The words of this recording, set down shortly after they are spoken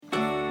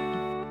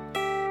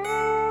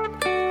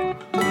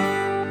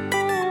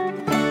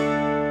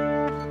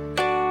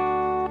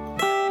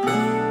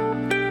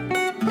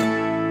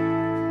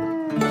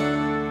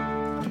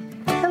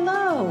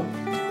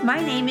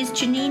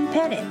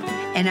Pettit,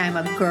 and I'm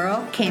a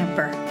girl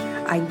camper.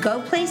 I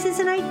go places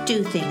and I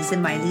do things in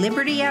my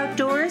Liberty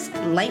Outdoors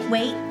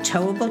lightweight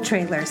towable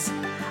trailers.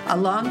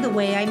 Along the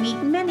way, I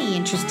meet many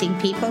interesting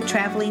people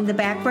traveling the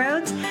back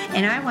roads,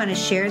 and I want to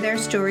share their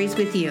stories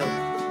with you.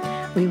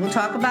 We will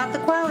talk about the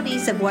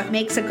qualities of what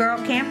makes a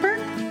girl camper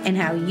and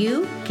how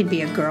you can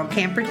be a girl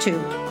camper too.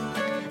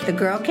 The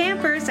girl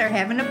campers are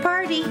having a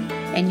party,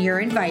 and you're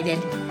invited.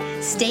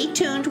 Stay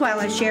tuned while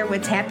I share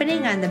what's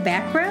happening on the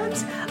back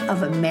roads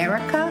of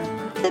America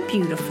the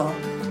Beautiful.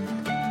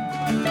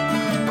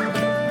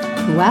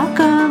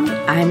 Welcome.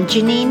 I'm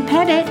Janine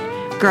Pettit,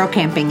 girl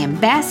camping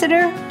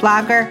ambassador,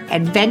 blogger,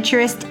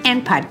 adventurist,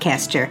 and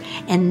podcaster.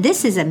 And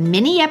this is a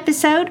mini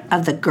episode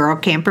of the Girl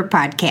Camper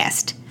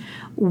Podcast.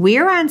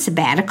 We're on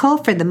sabbatical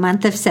for the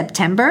month of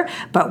September,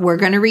 but we're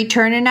going to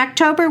return in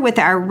October with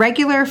our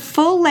regular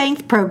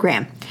full-length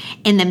program.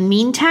 In the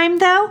meantime,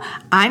 though,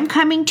 I'm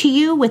coming to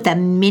you with a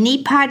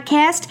mini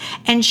podcast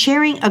and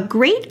sharing a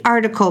great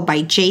article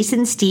by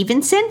Jason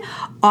Stevenson,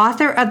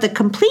 author of The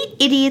Complete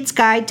Idiot's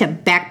Guide to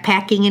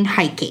Backpacking and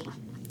Hiking.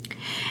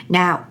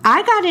 Now,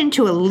 I got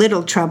into a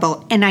little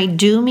trouble, and I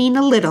do mean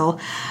a little,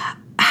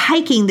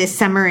 hiking this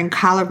summer in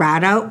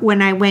Colorado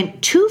when I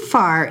went too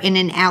far in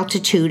an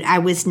altitude I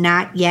was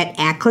not yet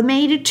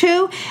acclimated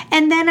to,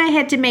 and then I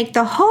had to make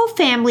the whole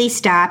family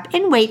stop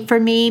and wait for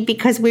me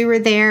because we were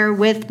there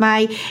with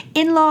my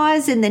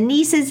in-laws and the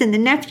nieces and the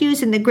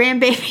nephews and the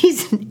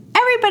grandbabies, and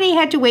everybody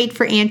had to wait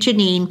for Aunt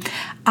Janine.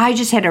 I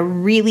just had a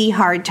really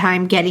hard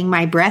time getting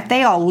my breath.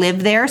 They all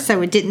live there,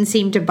 so it didn't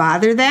seem to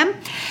bother them.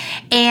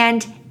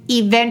 And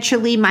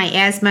eventually my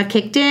asthma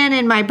kicked in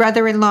and my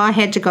brother-in-law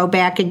had to go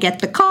back and get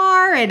the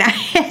car and I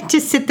had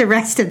to sit the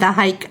rest of the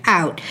hike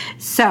out.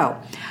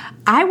 So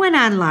I went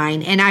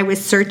online and I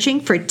was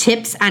searching for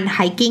tips on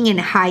hiking in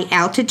high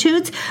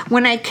altitudes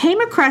when I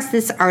came across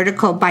this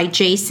article by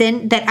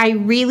Jason that I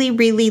really,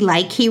 really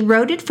like. He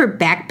wrote it for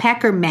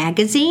Backpacker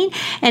Magazine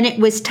and it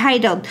was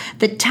titled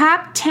The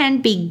Top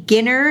 10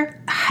 Beginner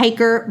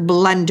Hiker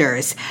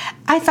Blunders.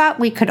 I thought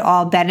we could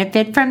all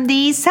benefit from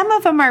these. Some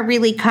of them are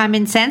really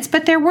common sense,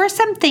 but there were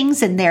some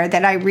things in there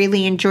that I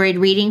really enjoyed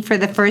reading for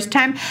the first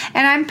time,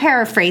 and I'm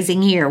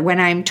paraphrasing here when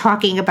I'm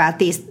talking about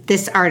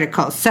this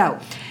article. So,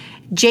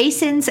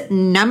 Jason's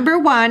number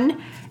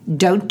one,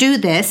 don't do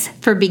this,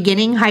 for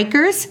beginning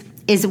hikers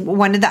is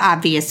one of the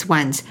obvious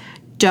ones.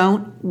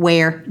 Don't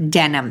wear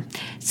denim.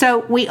 So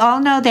we all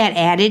know that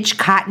adage,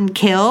 cotton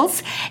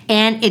kills,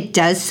 and it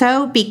does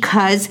so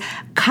because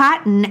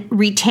cotton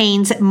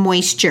retains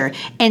moisture.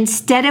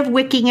 Instead of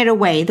wicking it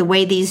away the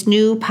way these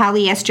new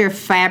polyester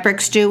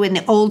fabrics do and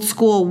the old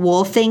school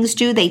wool things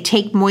do, they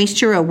take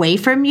moisture away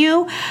from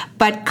you,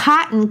 but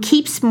cotton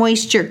keeps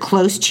moisture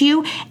close to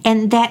you,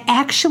 and that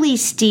actually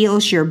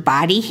steals your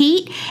body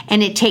heat,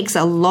 and it takes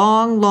a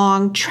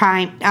long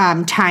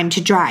time to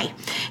dry.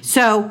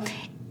 So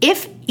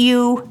if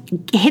you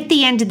hit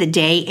the end of the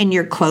day and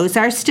your clothes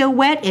are still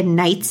wet and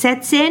night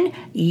sets in,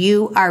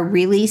 you are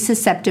really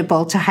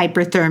susceptible to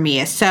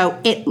hyperthermia. So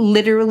it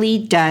literally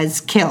does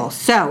kill.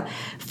 So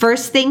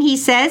first thing he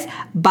says,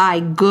 buy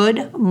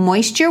good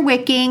moisture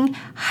wicking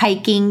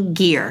hiking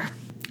gear.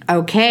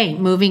 Okay,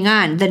 moving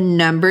on. The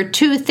number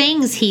two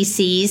things he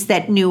sees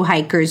that new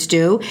hikers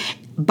do: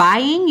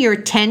 buying your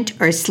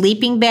tent or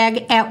sleeping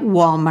bag at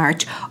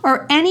Walmart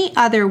or any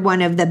other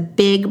one of the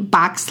big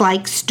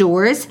box-like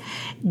stores.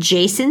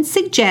 Jason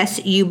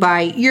suggests you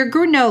buy your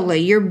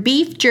granola, your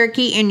beef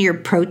jerky, and your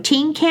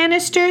protein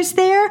canisters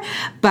there,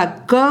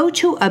 but go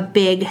to a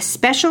big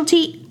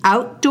specialty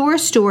outdoor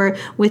store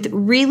with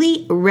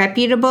really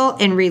reputable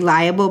and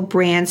reliable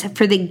brands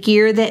for the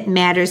gear that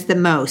matters the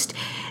most.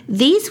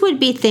 These would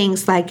be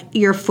things like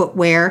your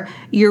footwear,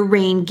 your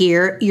rain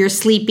gear, your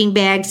sleeping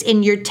bags,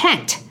 and your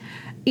tent.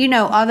 You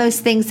know, all those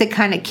things that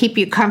kind of keep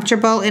you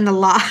comfortable in a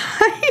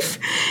life.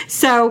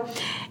 So,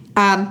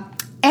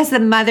 as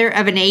the mother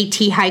of an AT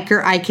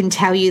hiker, I can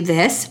tell you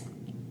this,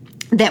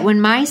 that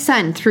when my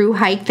son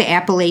thru-hiked the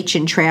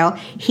Appalachian Trail,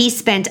 he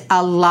spent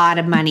a lot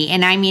of money,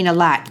 and I mean a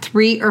lot,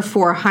 $300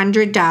 or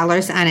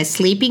 $400 on a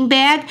sleeping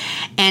bag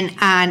and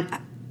on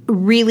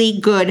really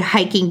good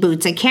hiking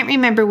boots. I can't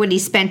remember what he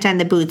spent on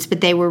the boots,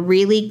 but they were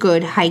really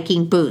good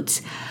hiking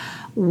boots.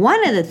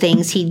 One of the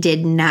things he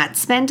did not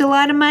spend a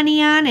lot of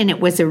money on, and it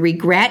was a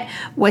regret,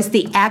 was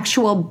the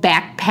actual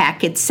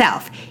backpack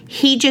itself.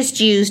 He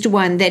just used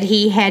one that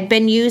he had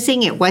been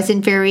using. It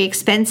wasn't very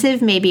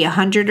expensive, maybe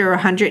 $100 or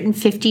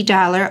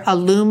 $150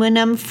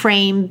 aluminum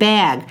frame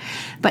bag.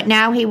 But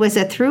now he was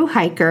a thru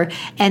hiker,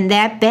 and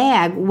that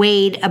bag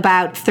weighed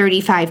about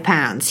 35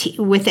 pounds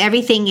with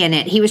everything in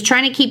it. He was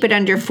trying to keep it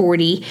under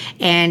 40,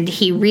 and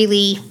he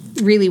really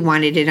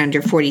wanted it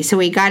under 40. So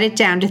he got it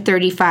down to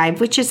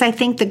 35, which is, I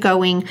think, the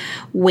going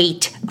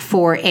weight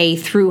for a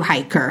thru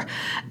hiker,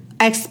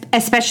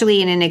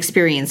 especially in an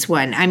experienced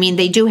one. I mean,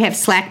 they do have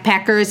slack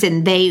packers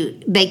and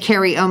they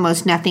carry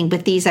almost nothing,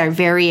 but these are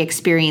very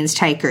experienced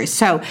hikers.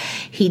 So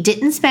he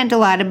didn't spend a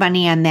lot of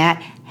money on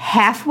that.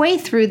 Halfway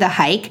through the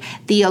hike,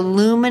 the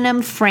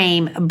aluminum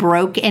frame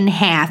broke in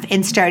half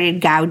and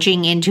started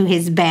gouging into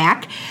his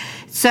back.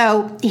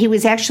 So he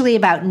was actually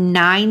about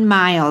 9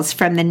 miles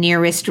from the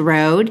nearest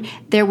road.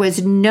 There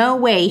was no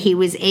way he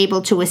was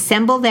able to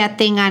assemble that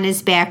thing on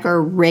his back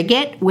or rig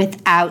it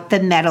without the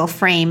metal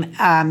frame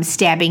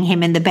stabbing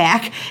him in the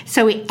back.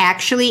 So he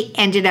actually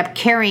ended up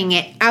carrying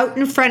it out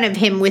in front of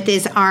him with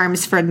his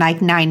arms for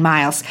like 9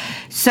 miles.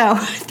 So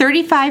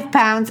 35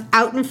 pounds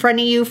out in front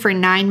of you for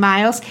 9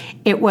 miles,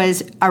 it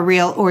was a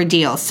real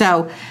ordeal.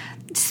 So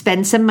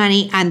spend some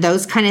money on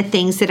those kind of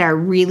things that are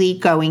really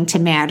going to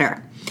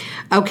matter.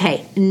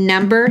 Okay,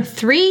 number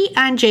 3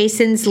 on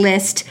Jason's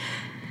list,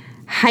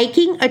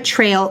 hiking a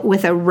trail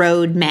with a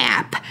road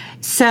map.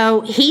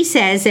 So he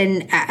says,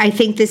 and I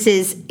think this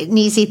is an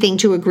easy thing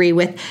to agree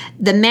with,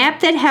 the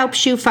map that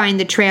helps you find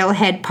the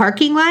trailhead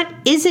parking lot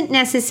isn't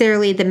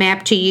necessarily the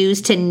map to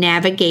use to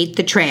navigate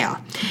the trail.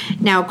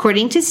 Now,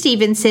 according to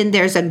Stevenson,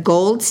 there's a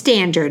gold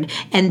standard,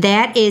 and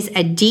that is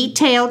a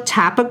detailed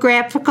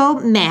topographical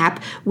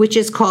map, which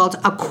is called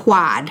a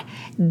quad.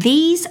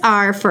 These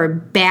are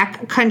for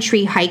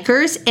backcountry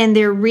hikers, and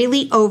they're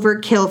really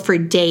overkill for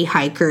day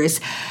hikers.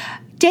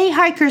 Day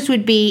hikers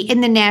would be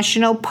in the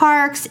national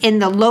parks, in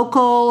the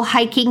local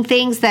hiking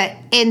things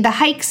in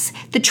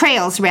the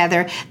trails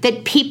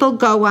that people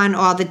go on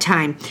all the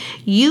time.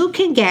 You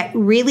can get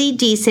really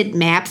decent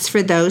maps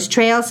for those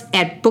trails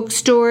at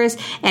bookstores,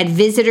 at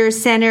visitor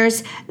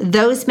centers.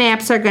 Those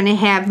maps are going to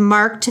have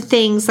marked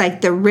things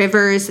like the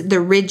rivers, the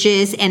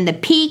ridges, and the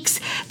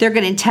peaks. They're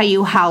going to tell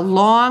you how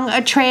long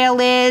a trail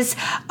is,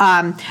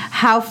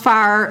 how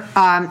far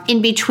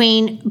in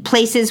between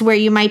places where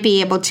you might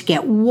be able to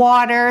get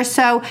water.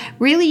 So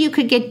really you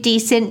could get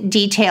decent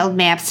detailed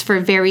maps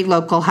for very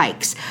local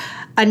hikes.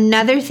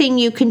 Another thing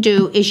you can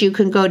do is you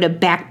can go to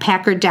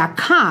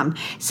backpacker.com.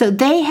 So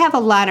they have a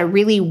lot of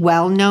really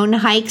well-known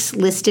hikes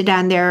listed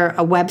on their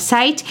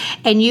website,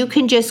 and you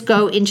can just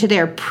go into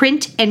their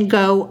print and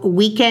go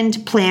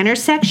weekend planner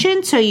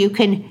section. So you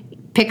can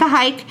pick a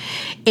hike.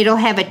 It'll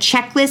have a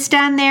checklist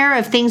on there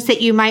of things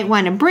that you might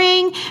want to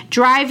bring,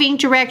 driving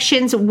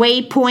directions,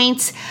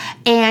 waypoints,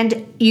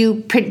 and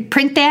you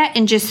print that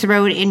and just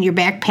throw it in your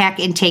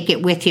backpack and take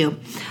it with you.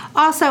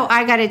 Also,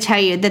 I got to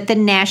tell you that the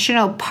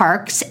National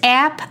Parks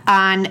app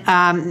on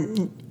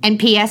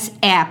NPS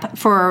app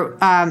for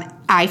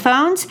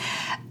iPhones,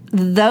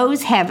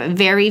 those have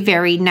very,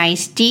 very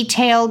nice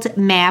detailed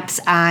maps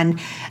on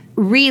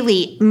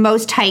really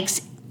most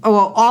hikes,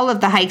 well, all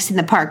of the hikes in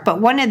the park. But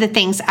one of the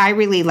things I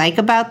really like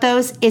about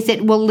those is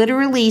it will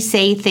literally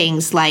say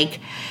things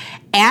like,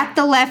 at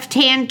the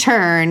left-hand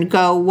turn,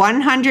 go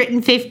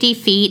 150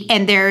 feet,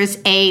 and there's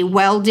a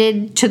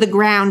welded to the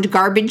ground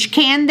garbage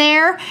can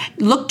there.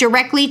 Look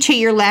directly to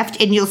your left,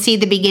 and you'll see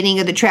the beginning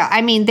of the trail.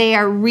 I mean, they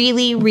are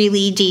really,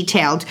 really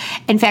detailed.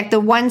 In fact,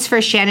 the ones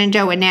for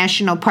Shenandoah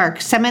National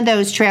Park, some of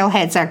those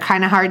trailheads are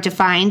kind of hard to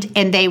find,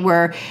 and they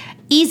were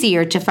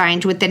easier to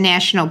find with the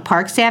National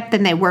Parks app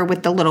than they were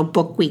with the little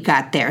book we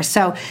got there.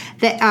 So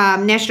the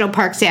National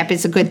Parks app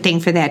is a good thing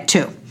for that,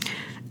 too.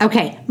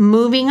 Okay,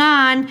 moving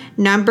on.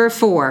 Number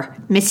 4,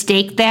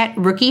 mistake that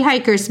rookie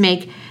hikers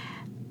make.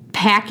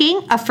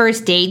 Packing a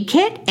first aid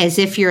kit as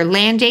if you're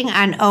landing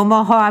on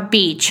Omaha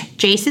Beach.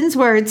 Jason's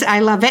words, I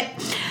love it.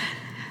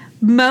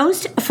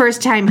 Most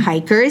first-time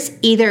hikers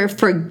either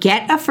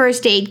forget a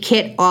first aid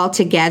kit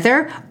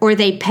altogether or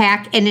they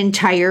pack an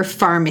entire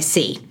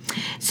pharmacy.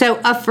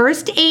 So a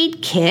first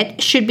aid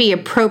kit should be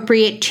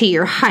appropriate to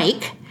your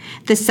hike,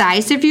 the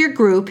size of your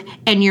group,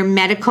 and your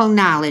medical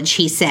knowledge,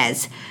 he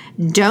says.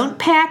 Don't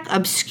pack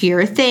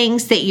obscure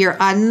things that you're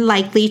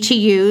unlikely to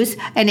use.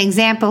 An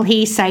example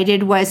he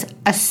cited was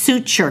a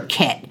suture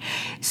kit.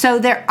 So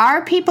there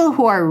are people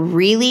who are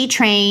really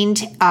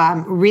trained,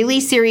 really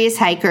serious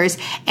hikers,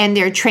 and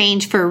they're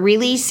trained for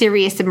really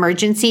serious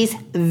emergencies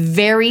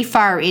very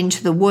far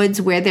into the woods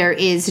where there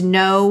is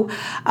no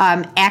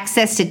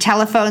access to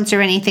telephones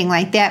or anything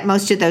like that.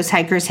 Most of those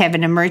hikers have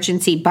an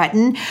emergency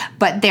button,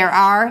 but there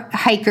are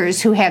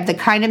hikers who have the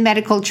kind of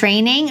medical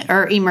training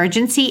or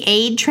emergency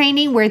aid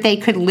training where they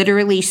could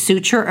literally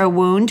suture a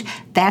wound.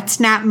 That's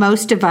not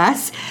most of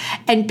us.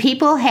 And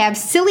people have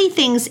silly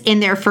things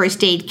in their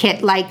first aid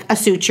kit, like a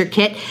suture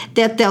kit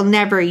that they'll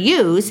never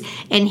use.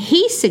 And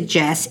he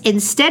suggests,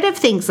 instead of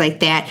things like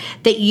that,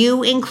 that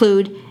you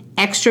include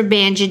extra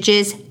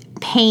bandages,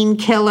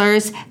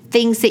 painkillers,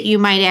 things that you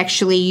might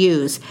actually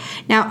use.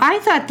 Now, I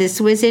thought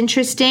this was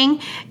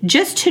interesting,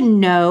 just to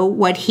know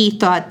what he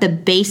thought the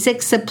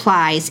basic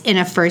supplies in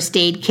a first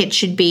aid kit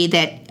should be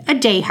that a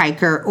day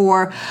hiker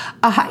or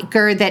a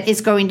hiker that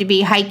is going to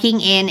be hiking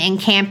in and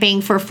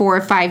camping for 4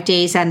 or 5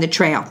 days on the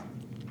trail.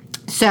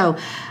 So,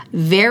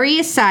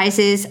 various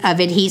sizes of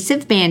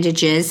adhesive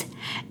bandages,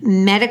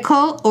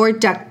 medical or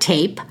duct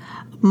tape,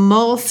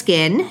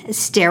 moleskin,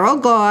 sterile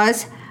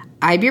gauze,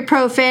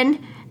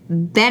 ibuprofen,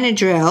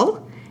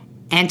 Benadryl,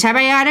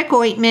 antibiotic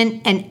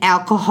ointment, and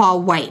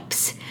alcohol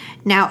wipes.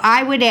 Now,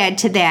 I would add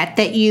to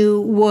that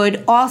you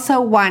would also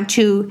want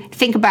to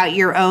think about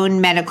your own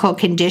medical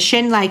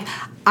condition. Like,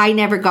 I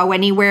never go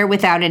anywhere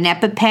without an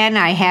EpiPen.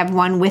 I have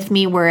one with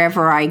me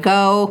wherever I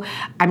go.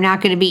 I'm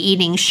not going to be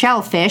eating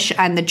shellfish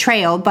on the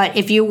trail, but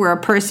if you were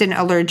a person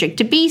allergic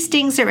to bee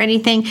stings or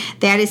anything,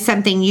 that is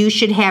something you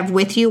should have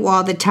with you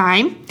all the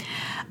time.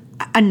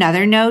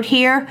 Another note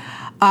here,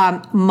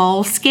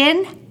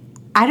 moleskin.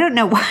 I don't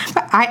know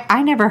why,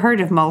 I never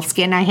heard of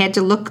moleskin. I had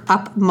to look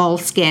up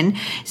moleskin.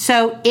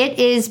 So it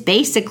is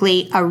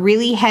basically a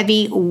really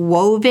heavy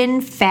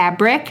woven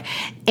fabric,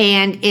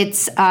 and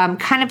it's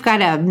kind of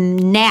got a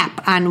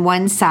nap on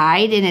one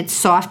side, and it's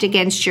soft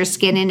against your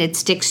skin and it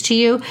sticks to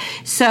you.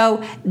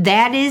 So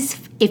that is,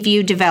 if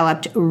you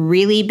developed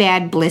really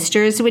bad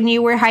blisters when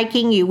you were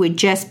hiking, you would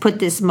just put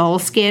this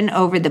moleskin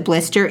over the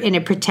blister and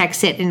it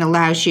protects it and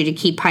allows you to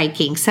keep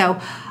hiking. So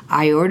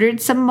I ordered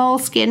some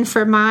moleskin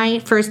for my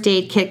first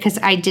aid kit because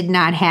I did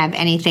not have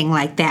anything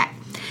like that.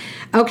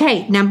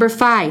 Okay, number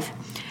 5.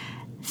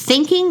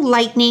 Thinking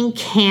lightning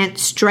can't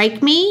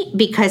strike me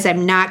because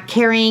I'm not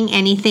carrying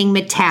anything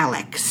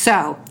metallic.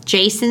 So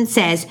Jason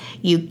says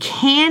you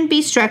can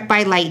be struck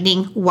by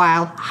lightning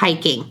while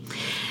hiking.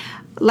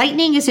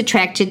 Lightning is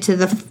attracted to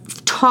the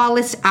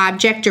tallest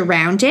object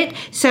around it.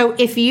 So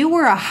if you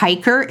were a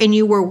hiker and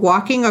you were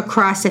walking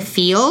across a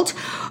field,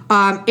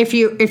 if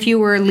you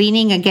were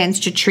leaning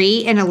against a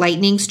tree and a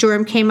lightning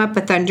storm came up,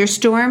 a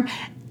thunderstorm,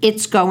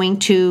 it's going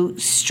to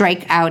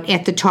strike out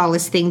at the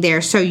tallest thing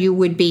there, so you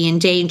would be in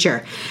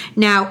danger.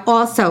 Now,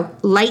 also,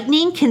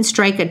 lightning can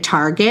strike a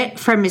target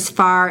from as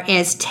far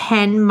as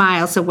 10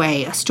 miles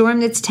away. A storm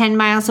that's 10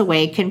 miles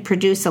away can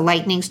produce a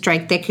lightning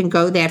strike that can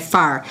go that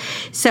far.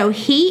 So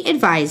he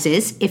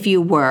advises, if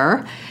you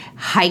were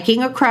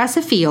hiking across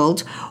a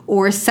field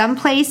or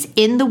someplace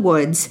in the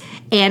woods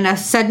and a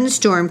sudden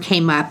storm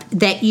came up,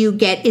 that you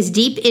get as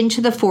deep into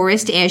the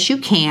forest as you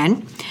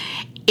can.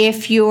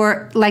 If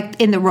you're like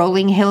in the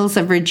rolling hills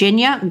of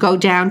Virginia, go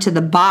down to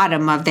the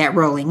bottom of that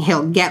rolling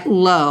hill, get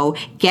low,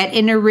 get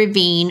in a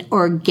ravine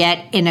or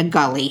get in a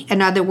gully.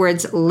 In other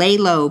words, lay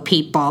low,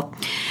 people.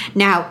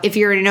 Now, if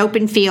you're in an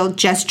open field,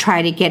 just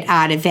try to get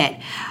out of it.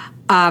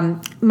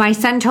 My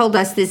son told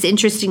us this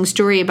interesting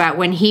story about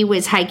when he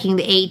was hiking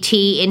the AT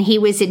and he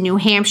was in New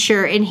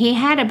Hampshire and he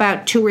had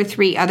about 2 or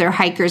 3 other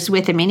hikers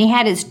with him and he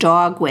had his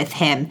dog with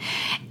him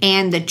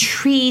and the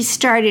trees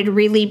started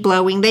really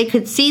blowing. They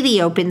could see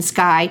the open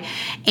sky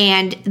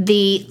and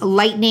the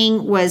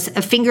lightning was,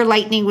 a finger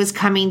lightning was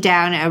coming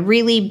down. A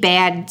really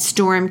bad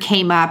storm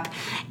came up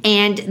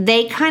and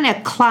they kind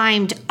of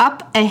climbed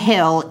up a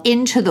hill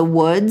into the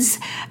woods.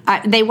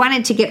 They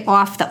wanted to get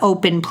off the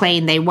open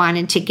plain. They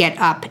wanted to get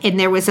up and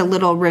there was a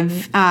little,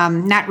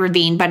 not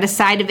ravine, but a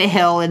side of a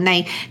hill, and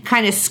they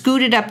kind of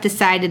scooted up the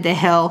side of the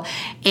hill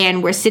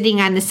and were sitting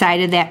on the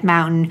side of that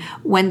mountain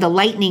when the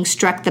lightning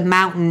struck the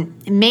mountain,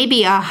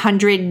 maybe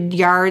 100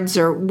 yards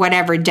or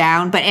whatever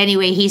down. But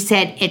anyway, he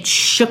said it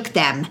shook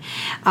them.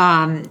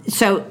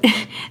 So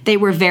they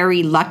were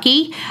very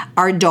lucky.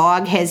 Our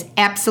dog has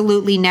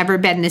absolutely never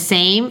been the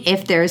same.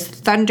 If there's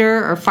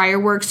thunder or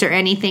fireworks or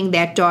anything,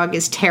 that dog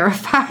is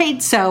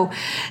terrified. So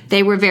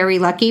they were very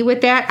lucky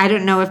with that. I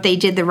don't know if they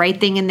did the right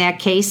thing in that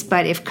case,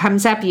 but if it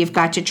comes up, you've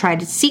got to try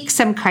to seek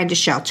some kind of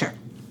shelter.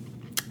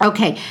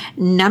 Okay,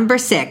 number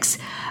 6,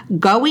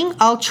 going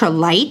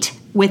ultralight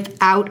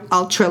without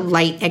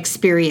ultralight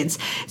experience.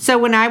 So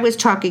when I was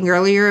talking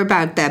earlier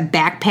about the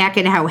backpack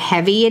and how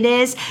heavy it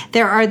is,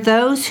 there are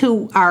those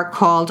who are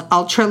called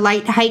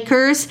ultralight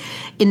hikers.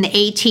 In the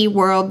AT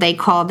world, they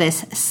call this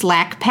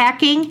slack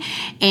packing,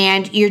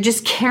 and you're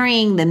just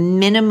carrying the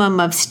minimum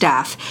of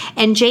stuff.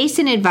 And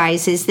Jason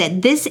advises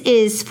that this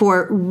is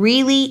for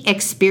really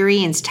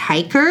experienced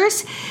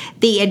hikers.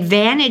 The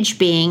advantage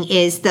being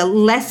is the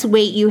less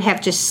weight you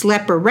have to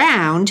schlep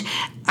around,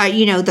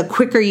 the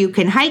quicker you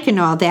can hike and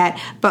all that.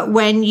 But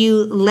when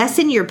you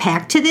lessen your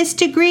pack to this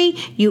degree,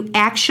 you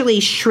actually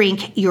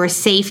shrink your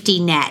safety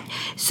net.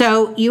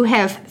 So you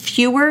have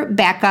fewer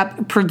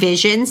backup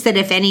provisions that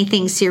if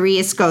anything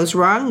serious goes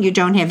wrong, you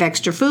don't have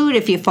extra food.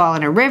 If you fall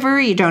in a river,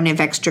 you don't have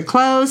extra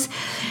clothes.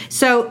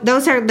 So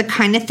those are the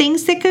kind of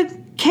things that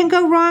can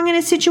go wrong in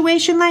a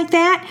situation like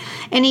that.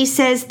 And he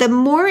says the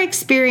more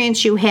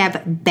experience you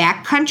have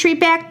backcountry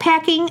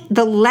backpacking,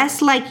 the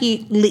less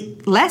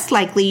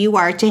likely you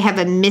are to have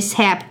a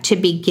mishap to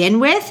begin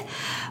with.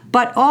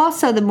 But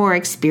also the more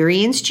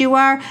experienced you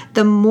are,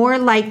 the more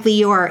likely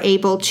you are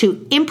able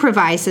to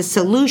improvise a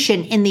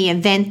solution in the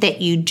event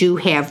that you do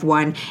have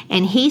one.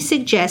 And he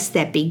suggests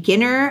that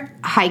beginner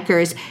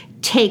hikers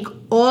take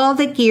all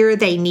the gear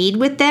they need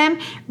with them,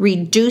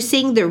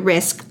 reducing the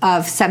risk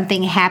of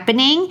something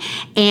happening,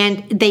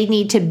 and they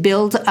need to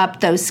build up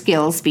those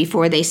skills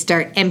before they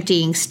start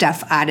emptying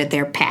stuff out of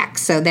their pack.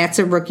 So that's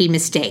a rookie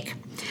mistake.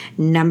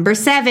 Number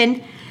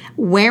 7,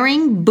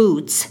 wearing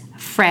boots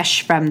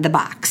fresh from the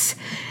box.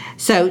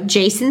 So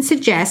Jason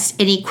suggests,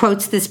 and he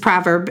quotes this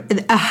proverb,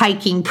 a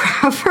hiking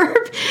proverb,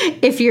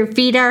 if your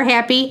feet are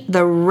happy,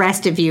 the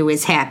rest of you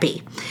is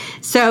happy.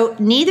 So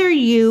neither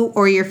you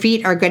or your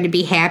feet are going to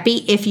be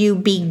happy if you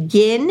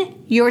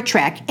begin your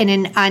trek in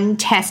an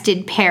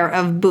untested pair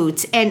of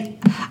boots. And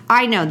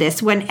I know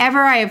this. Whenever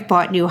I have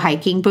bought new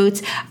hiking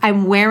boots,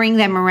 I'm wearing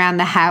them around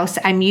the house.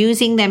 I'm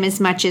using them as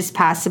much as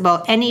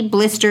possible. Any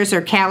blisters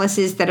or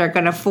calluses that are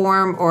going to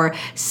form or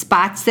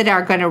spots that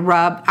are going to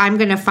rub, I'm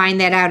going to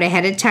find that out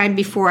ahead of time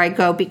before I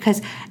go,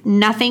 because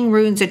nothing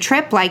ruins a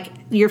trip like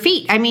your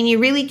feet. I mean, you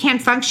really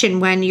can't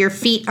function when your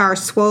feet are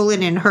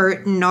swollen and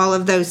hurt and all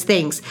of those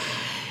things.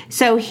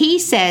 So he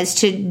says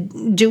to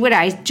do what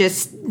I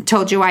just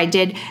told you I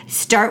did.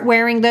 Start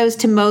wearing those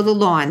to mow the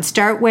lawn.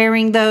 Start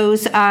wearing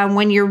those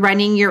when you're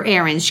running your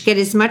errands. Get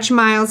as much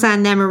miles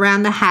on them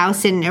around the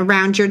house and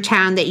around your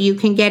town that you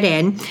can get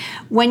in.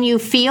 When you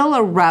feel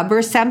a rub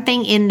or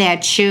something in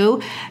that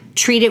shoe,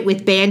 treat it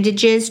with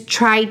bandages.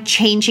 Try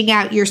changing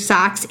out your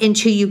socks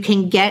until you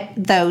can get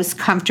those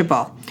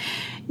comfortable.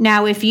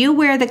 Now, if you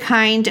wear the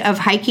kind of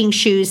hiking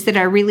shoes that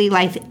are really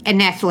like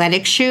an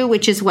athletic shoe,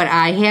 which is what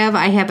I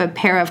have a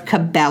pair of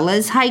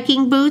Cabela's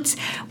hiking boots,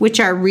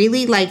 which are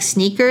really like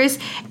sneakers,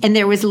 and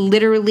there was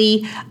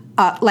literally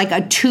like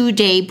a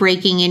 2-day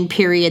breaking in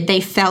period.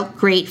 They felt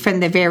great from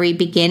the very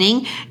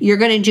beginning. You're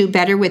going to do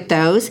better with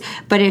those.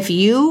 But if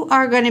you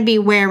are going to be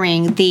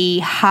wearing the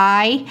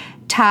high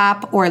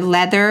top or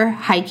leather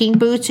hiking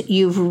boots,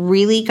 you've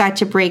really got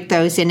to break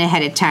those in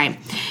ahead of time.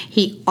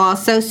 He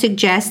also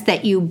suggests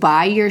that you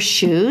buy your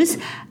shoes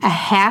a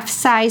half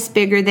size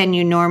bigger than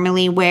you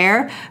normally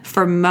wear.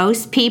 For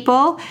most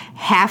people,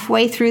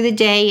 halfway through the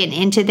day and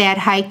into that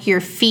hike,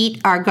 your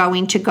feet are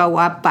going to go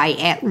up by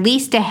at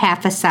least a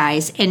half a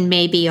size and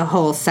maybe a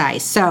whole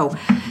size. So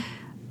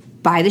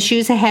buy the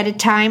shoes ahead of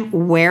time,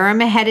 wear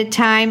them ahead of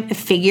time,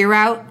 figure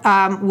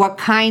out what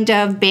kind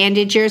of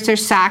bandages or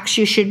socks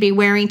you should be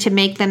wearing to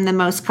make them the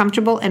most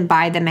comfortable, and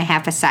buy them a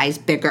half a size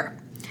bigger.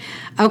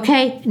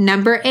 Okay,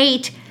 number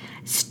 8,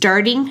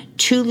 starting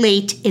too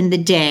late in the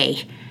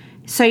day.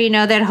 So you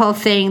know that whole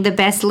thing, the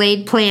best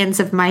laid plans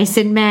of mice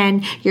and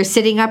men. You're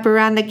sitting up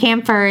around the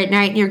campfire at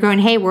night and you're going,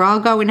 hey, we're all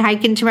going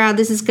hiking tomorrow.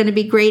 This is going to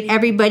be great.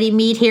 Everybody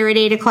meet here at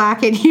 8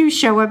 o'clock, and you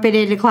show up at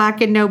 8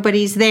 o'clock and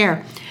nobody's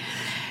there.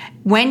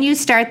 When you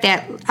start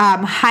that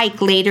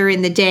hike later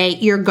in the day,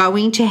 you're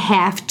going to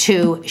have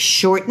to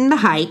shorten the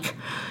hike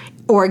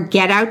or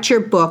get out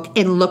your book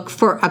and look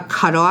for a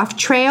cutoff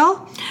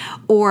trail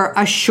or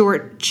a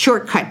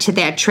shortcut to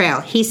that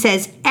trail. He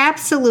says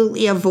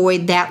absolutely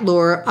avoid that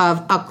lure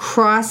of a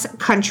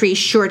cross-country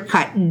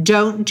shortcut.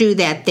 Don't do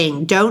that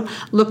thing. Don't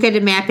look at a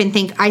map and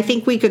think, I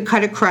think we could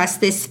cut across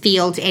this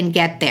field and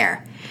get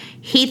there.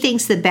 He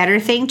thinks the better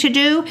thing to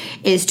do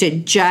is to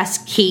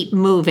just keep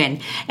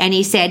moving. And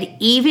he said,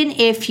 even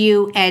if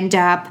you end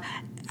up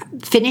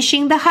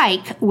finishing the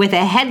hike with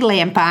a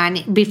headlamp on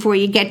before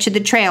you get to the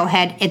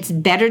trailhead, it's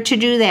better to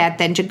do that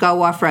than to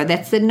go off-road.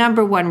 That's the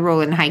number one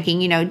rule in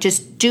hiking.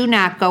 Just do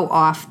not go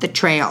off the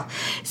trail.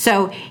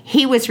 So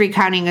he was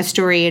recounting a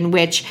story in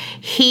which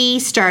he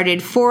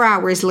started 4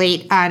 hours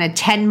late on a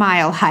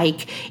 10-mile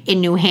hike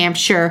in New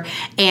Hampshire,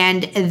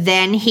 and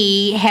then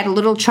he had a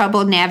little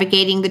trouble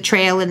navigating the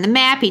trail in the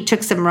map. He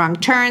took some wrong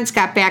turns,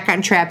 got back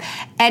on track,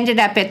 ended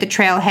up at the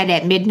trailhead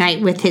at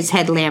midnight with his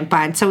headlamp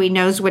on. So he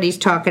knows what he's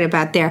talking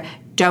about there.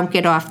 Don't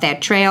get off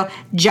that trail.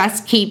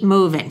 Just keep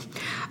moving.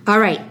 All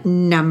right,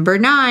 number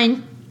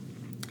 9.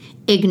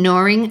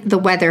 Ignoring the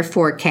weather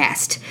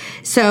forecast.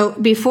 So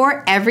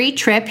before every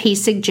trip, he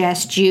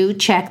suggests you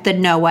check the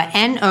NOAA,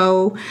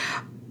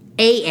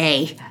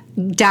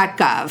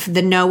 NOAA.gov,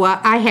 the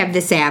NOAA, I have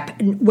this app,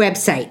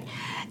 website.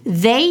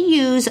 They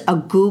use a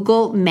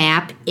Google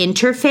Map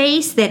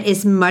interface that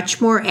is much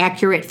more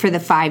accurate for the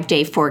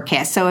 5-day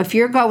forecast. So if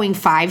you're going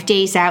 5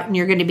 days out and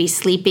you're going to be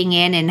sleeping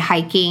in and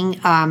hiking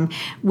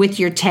with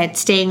your tent,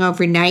 staying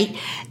overnight,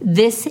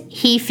 this,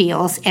 he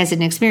feels, as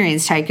an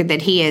experienced hiker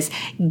that he is,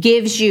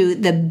 gives you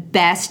the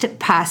best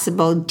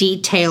possible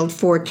detailed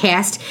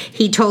forecast.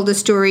 He told a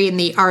story in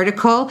the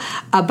article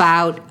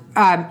about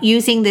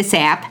using this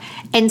app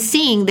and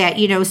seeing that,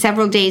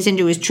 several days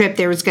into his trip,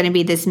 there was going to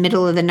be this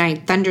middle of the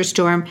night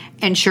thunderstorm.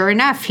 And sure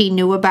enough, he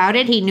knew about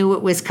it. He knew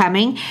it was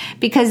coming,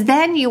 because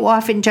then you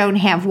often don't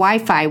have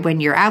Wi-Fi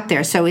when you're out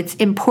there. So it's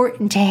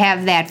important to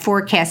have that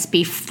forecast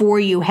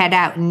before you head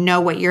out and know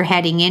what you're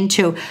heading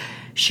into.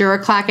 Sure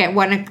enough, at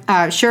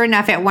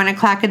 1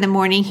 o'clock in the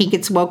morning, he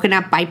gets woken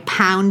up by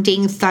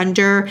pounding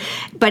thunder,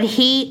 but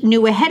he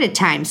knew ahead of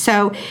time.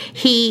 So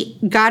he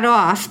got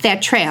off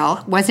that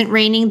trail, wasn't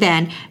raining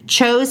then,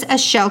 chose a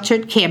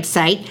sheltered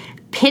campsite,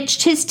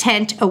 pitched his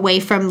tent away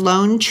from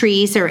lone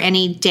trees or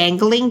any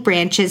dangling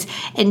branches,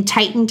 and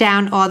tightened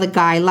down all the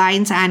guy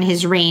lines on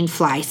his rain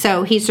fly.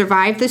 So he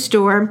survived the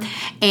storm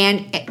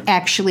and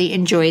actually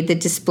enjoyed the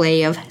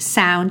display of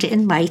sound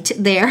and light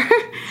there.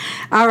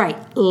 All right,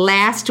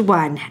 last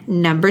one,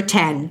 number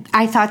 10.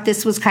 I thought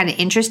this was kind of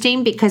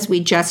interesting because we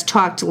just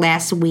talked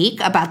last week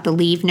about the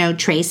Leave No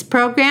Trace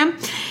program.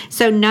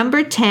 So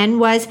number 10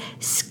 was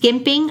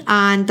skimping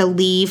on the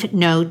Leave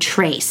No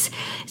Trace.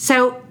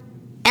 So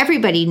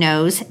everybody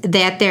knows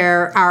that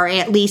there are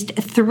at least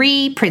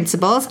 3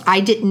 principles. I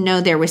didn't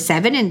know there were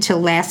 7 until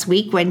last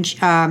week when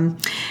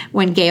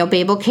Gail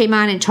Babel came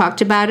on and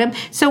talked about them.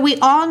 So we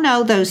all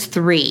know those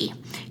 3.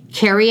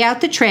 Carry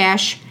out the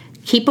trash,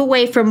 keep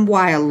away from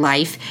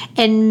wildlife,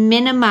 and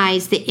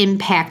minimize the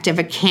impact of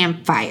a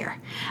campfire.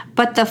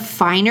 But the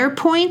finer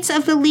points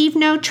of the leave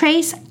no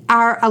trace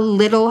are a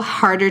little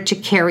harder to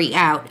carry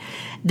out.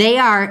 They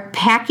are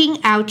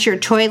packing out your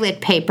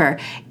toilet paper.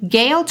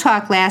 Gail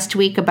talked last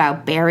week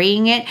about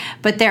burying it,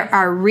 but there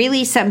are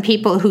really some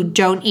people who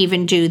don't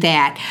even do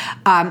that.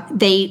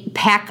 They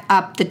pack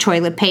up the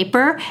toilet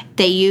paper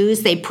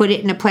they put it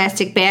in a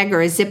plastic bag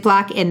or a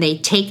Ziploc, and they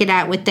take it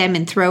out with them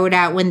and throw it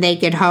out when they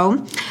get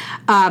home.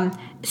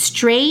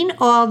 Strain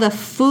all the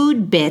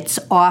food bits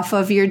off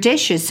of your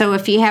dishes. So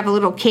if you have a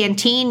little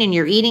canteen and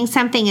you're eating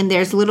something and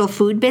there's little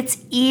food bits,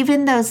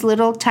 even those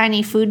little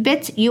tiny food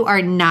bits, you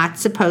are not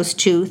supposed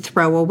to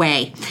throw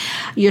away.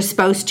 You're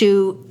supposed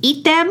to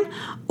eat them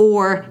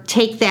or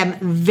take them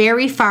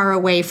very far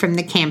away from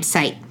the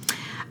campsite.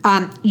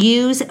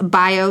 Use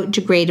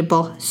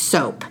biodegradable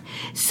soap.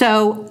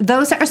 So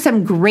those are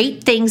some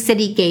great things that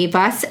he gave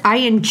us. I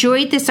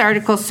enjoyed this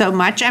article so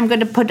much. I'm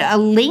going to put a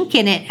link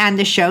in it on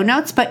the show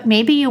notes, but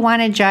maybe you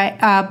want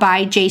to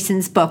buy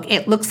Jason's book.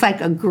 It looks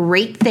like a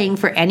great thing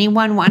for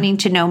anyone wanting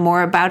to know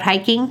more about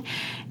hiking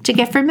to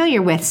get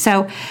familiar with.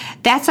 So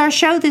that's our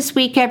show this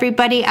week,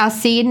 everybody. I'll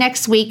see you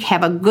next week.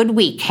 Have a good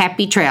week.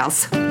 Happy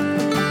trails.